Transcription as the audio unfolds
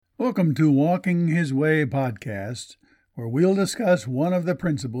Welcome to Walking His Way podcast, where we'll discuss one of the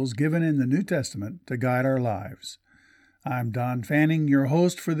principles given in the New Testament to guide our lives. I'm Don Fanning, your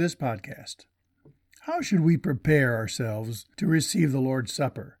host for this podcast. How should we prepare ourselves to receive the Lord's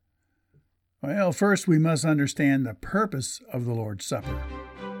Supper? Well, first we must understand the purpose of the Lord's Supper.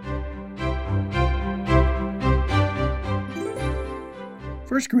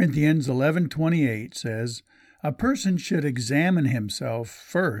 1 Corinthians 11:28 says, "A person should examine himself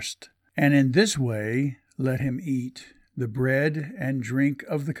first, and in this way let him eat the bread and drink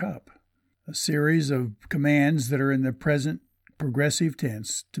of the cup." A series of commands that are in the present progressive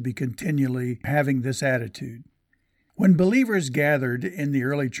tense to be continually having this attitude. When believers gathered in the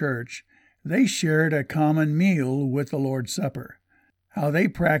early church, they shared a common meal with the Lord's Supper. How they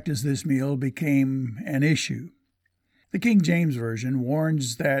practiced this meal became an issue. The King James Version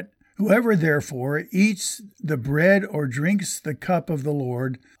warns that whoever therefore eats the bread or drinks the cup of the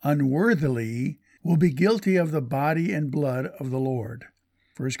Lord unworthily will be guilty of the body and blood of the Lord.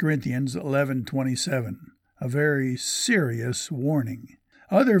 1 Corinthians 11:27, a very serious warning.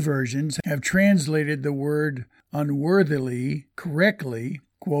 Other versions have translated the word unworthily correctly,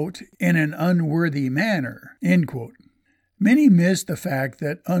 quote, in an unworthy manner, end quote. Many miss the fact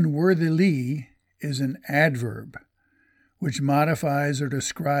that unworthily is an adverb, which modifies or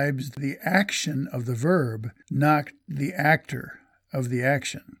describes the action of the verb, not the actor of the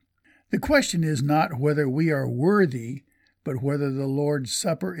action. The question is not whether we are worthy, but whether the Lord's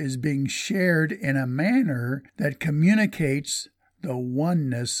Supper is being shared in a manner that communicates the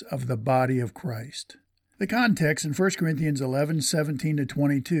oneness of the body of Christ. The context in 1 Corinthians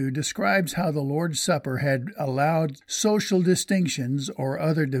 11:17-22 describes how the Lord's Supper had allowed social distinctions or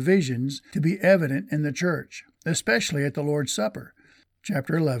other divisions to be evident in the church, especially at the Lord's Supper.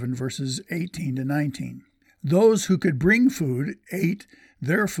 Chapter 11, verses 18-19. Those who could bring food ate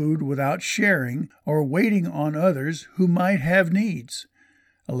their food without sharing or waiting on others who might have needs.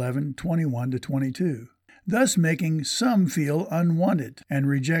 11:21-22. Thus making some feel unwanted and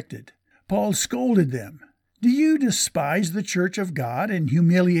rejected. Paul scolded them. "Do you despise the church of God and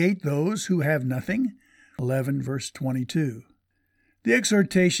humiliate those who have nothing?" 11 verse 22. The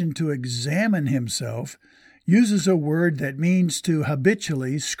exhortation to examine himself uses a word that means to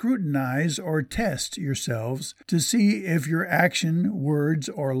habitually scrutinize or test yourselves to see if your action, words,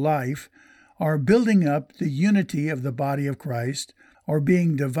 or life are building up the unity of the body of Christ or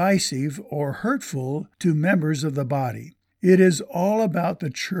being divisive or hurtful to members of the body. It is all about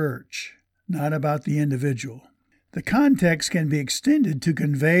the church, not about the individual. The context can be extended to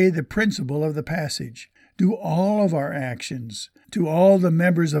convey the principle of the passage. Do all of our actions, to all the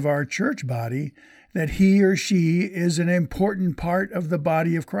members of our church body, that he or she is an important part of the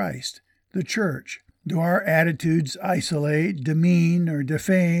body of Christ, the church. Do our attitudes isolate, demean, or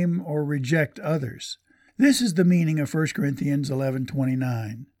defame, or reject others? This is the meaning of 1 Corinthians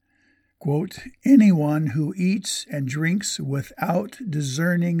 11:29. Quote, "Anyone who eats and drinks without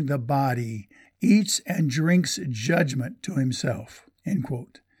discerning the body eats and drinks judgment to himself." End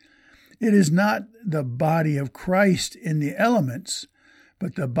quote. It is not the body of Christ in the elements,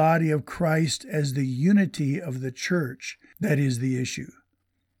 but the body of Christ as the unity of the church that is the issue.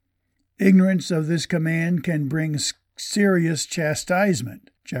 Ignorance of this command can bring serious chastisement.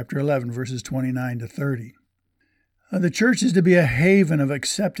 Chapter 11, verses 29-30. The church is to be a haven of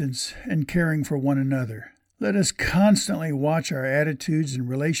acceptance and caring for one another. Let us constantly watch our attitudes and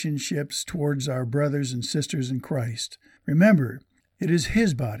relationships towards our brothers and sisters in Christ. Remember, it is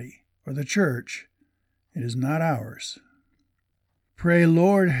His body, or the church. It is not ours. Pray,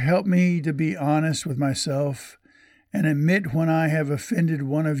 Lord, help me to be honest with myself and admit when I have offended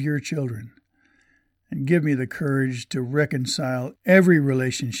one of your children, and give me the courage to reconcile every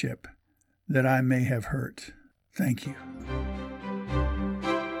relationship that I may have hurt. Thank you.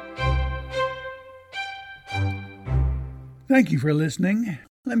 Thank you for listening.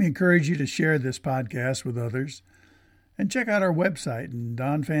 Let me encourage you to share this podcast with others, and check out our website,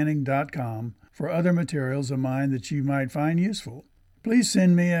 donfanning.com, for other materials of mine that you might find useful. Please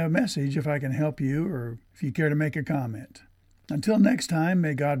send me a message if I can help you or if you care to make a comment. Until next time,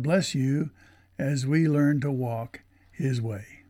 may God bless you as we learn to walk His way.